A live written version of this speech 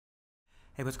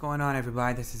Hey, what's going on,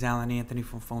 everybody? This is Alan Anthony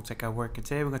from Phone Tech at Work, and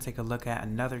today we're going to take a look at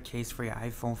another case for your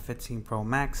iPhone 15 Pro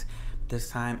Max. This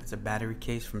time it's a battery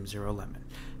case from ZeroLemon.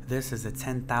 This is a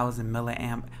 10,000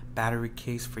 milliamp battery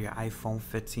case for your iPhone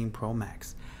 15 Pro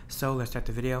Max. So let's start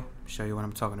the video, show you what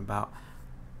I'm talking about.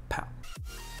 Pow.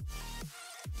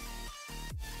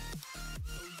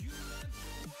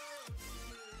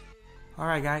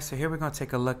 Alright guys, so here we're going to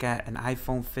take a look at an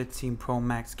iPhone 15 Pro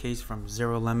Max case from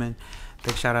ZeroLemon.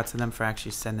 Big shout out to them for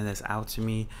actually sending this out to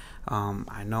me.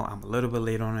 I know I'm a little bit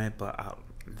late on it, but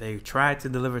they tried to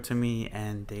deliver to me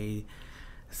and they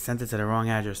sent it to the wrong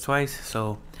address twice,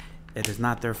 so it is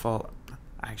not their fault.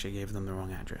 I actually gave them the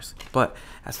wrong address. But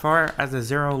as far as the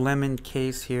ZeroLemon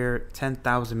case here,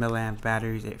 10,000 milliamp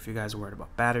batteries. If you guys are worried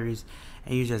about batteries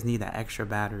and you just need that extra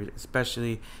battery,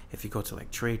 especially if you go to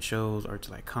like trade shows or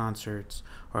to like concerts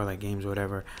or like games or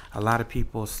whatever, a lot of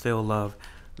people still love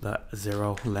the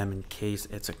ZeroLemon case.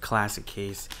 It's a classic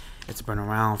case. It's been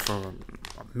around for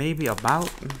maybe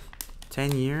about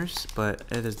 10 years, but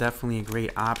it is definitely a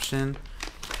great option.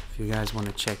 If you guys want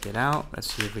to check it out,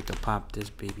 let's see if we can pop this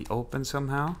baby open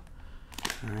somehow.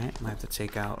 Alright, might have to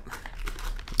take out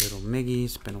little Miggy.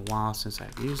 It's been a while since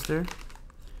I've used her.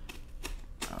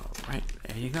 Alright,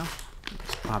 there you go.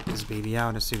 Let's pop this baby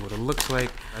out and see what it looks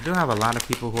like. I do have a lot of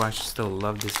people who actually still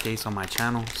love this case on my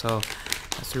channel, so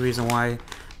that's the reason why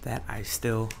that I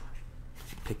still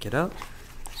pick it up.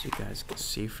 As you guys can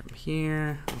see from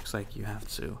here, looks like you have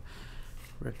to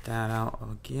rip that out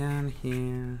again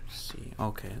here. See,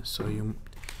 okay, so you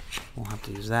won't have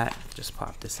to use that. Just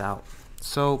pop this out.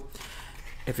 So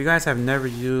if you guys have never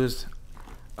used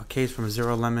a case from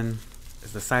ZeroLemon,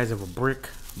 it's the size of a brick,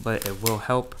 but it will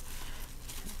help,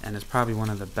 and it's probably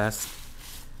one of the best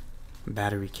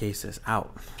battery cases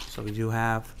out. So we do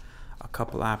have a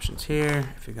couple options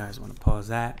here. If you guys want to pause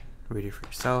that, read it for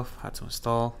yourself, how to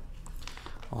install,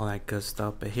 all that good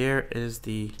stuff. But here is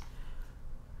the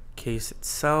case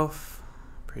itself.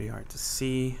 Pretty hard to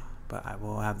see, but I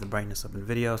will have the brightness up in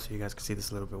video so you guys can see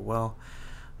this a little bit well.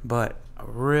 But a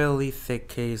really thick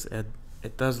case.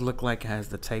 It does look like it has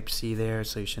the Type-C there,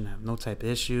 so you shouldn't have no type of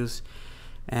issues.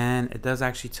 And it does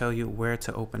actually tell you where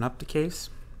to open up the case,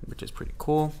 which is pretty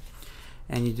cool.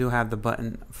 And you do have the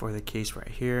button for the case right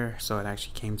here. So it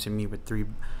actually came to me with 3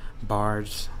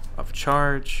 bars of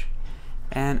charge.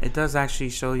 And it does actually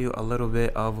show you a little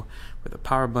bit of where the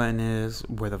power button is,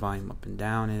 where the volume up and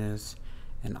down is,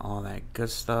 and all that good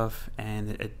stuff.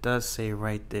 And it does say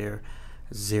right there,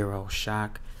 zero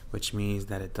shock, which means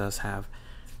that it does have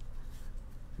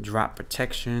drop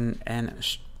protection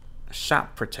and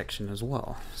shock protection as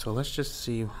well. So let's just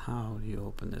see how you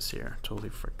open this here. Totally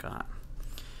forgot.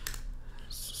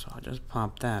 So I'll just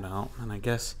pop that out, and I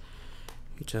guess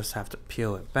you just have to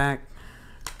peel it back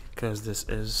because this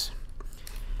is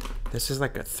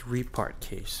like a 3-part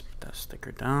case. Put that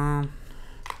sticker down,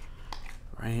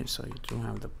 right? So you do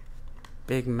have the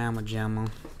big mamma jamma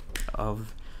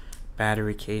of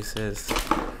battery cases.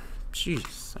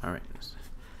 Jeez. All right.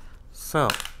 So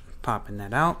popping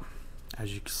that out,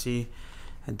 as you can see,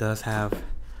 it does have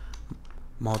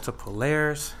multiple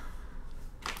layers.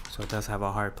 So it does have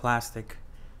a hard plastic.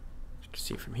 As you can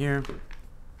see from here,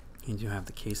 you do have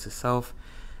the case itself,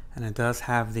 and it does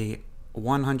have the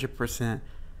 100%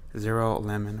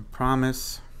 ZeroLemon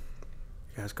promise.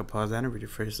 You guys can pause that and read it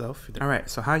for yourself. Alright,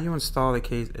 so how you install the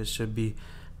case, it should be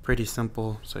pretty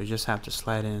simple. So you just have to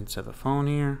slide it into the phone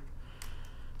here.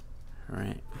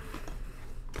 Alright.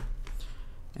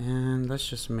 And let's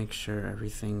just make sure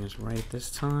everything is right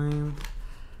this time.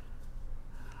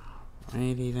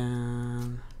 Alrighty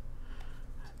then.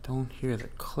 I don't hear the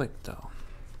click though.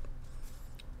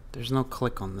 There's no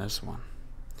click on this one.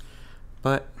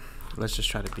 But let's just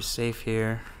try to be safe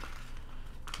here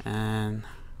and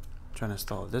try to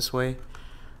install it this way,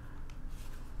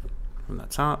 from the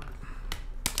top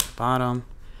to the bottom,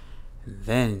 and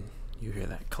then you hear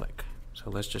that click. So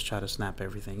let's just try to snap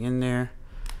everything in there.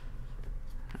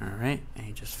 Alright, and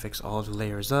you just fix all the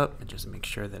layers up and just make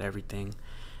sure that everything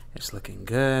is looking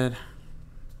good.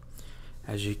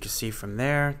 As you can see from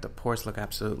there, the ports look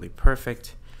absolutely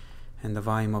perfect, and the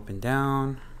volume up and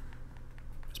down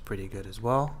is pretty good as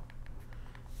well,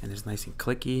 and it's nice and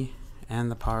clicky, and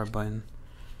the power button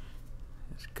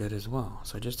is good as well.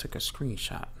 So I just took a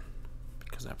screenshot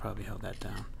because I probably held that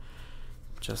down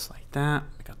just like that.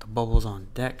 I got the bubbles on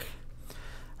deck.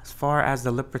 As far as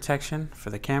the lip protection for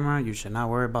the camera, you should not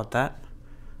worry about that.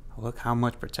 Look how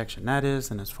much protection that is.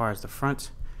 And as far as the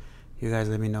front, you guys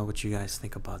let me know what you guys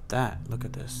think about that. Look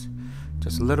at this,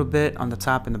 just a little bit on the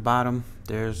top and the bottom.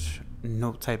 There's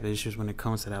no type of issues when it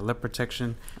comes to that lip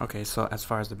protection. Okay, so as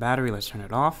far as the battery, let's turn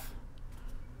it off.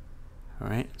 All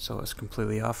right, so it's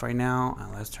completely off right now,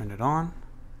 and let's turn it on.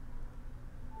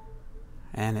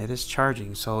 And it is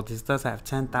charging. So this does have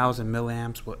 10,000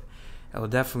 milliamps, but it will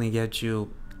definitely get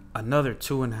you another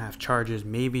 2.5 charges,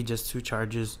 maybe just 2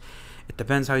 charges. It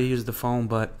depends how you use the phone,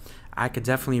 but I could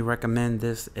definitely recommend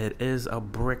this. It is a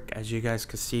brick, as you guys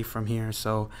can see from here,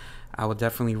 so I would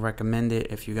definitely recommend it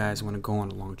if you guys want to go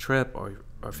on a long trip, or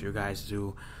if you guys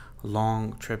do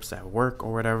long trips at work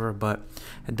or whatever. But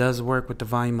it does work with the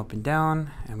volume up and down,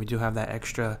 and we do have that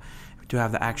extra, we do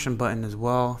have the action button as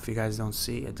well. If you guys don't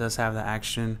see, it does have the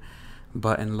action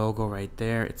button logo right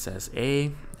there. It says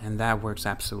A, and that works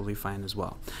absolutely fine as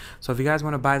well. So if you guys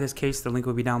want to buy this case, the link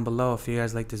will be down below. If you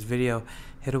guys like this video,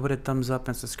 hit it with a thumbs up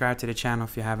and subscribe to the channel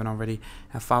if you haven't already,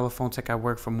 and follow Phone Tech at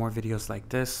Work for more videos like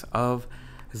this of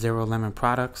ZeroLemon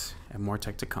products and more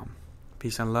tech to come.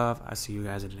 Peace and love. I'll see you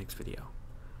guys in the next video.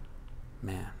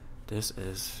 Man, this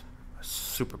is a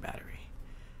super battery.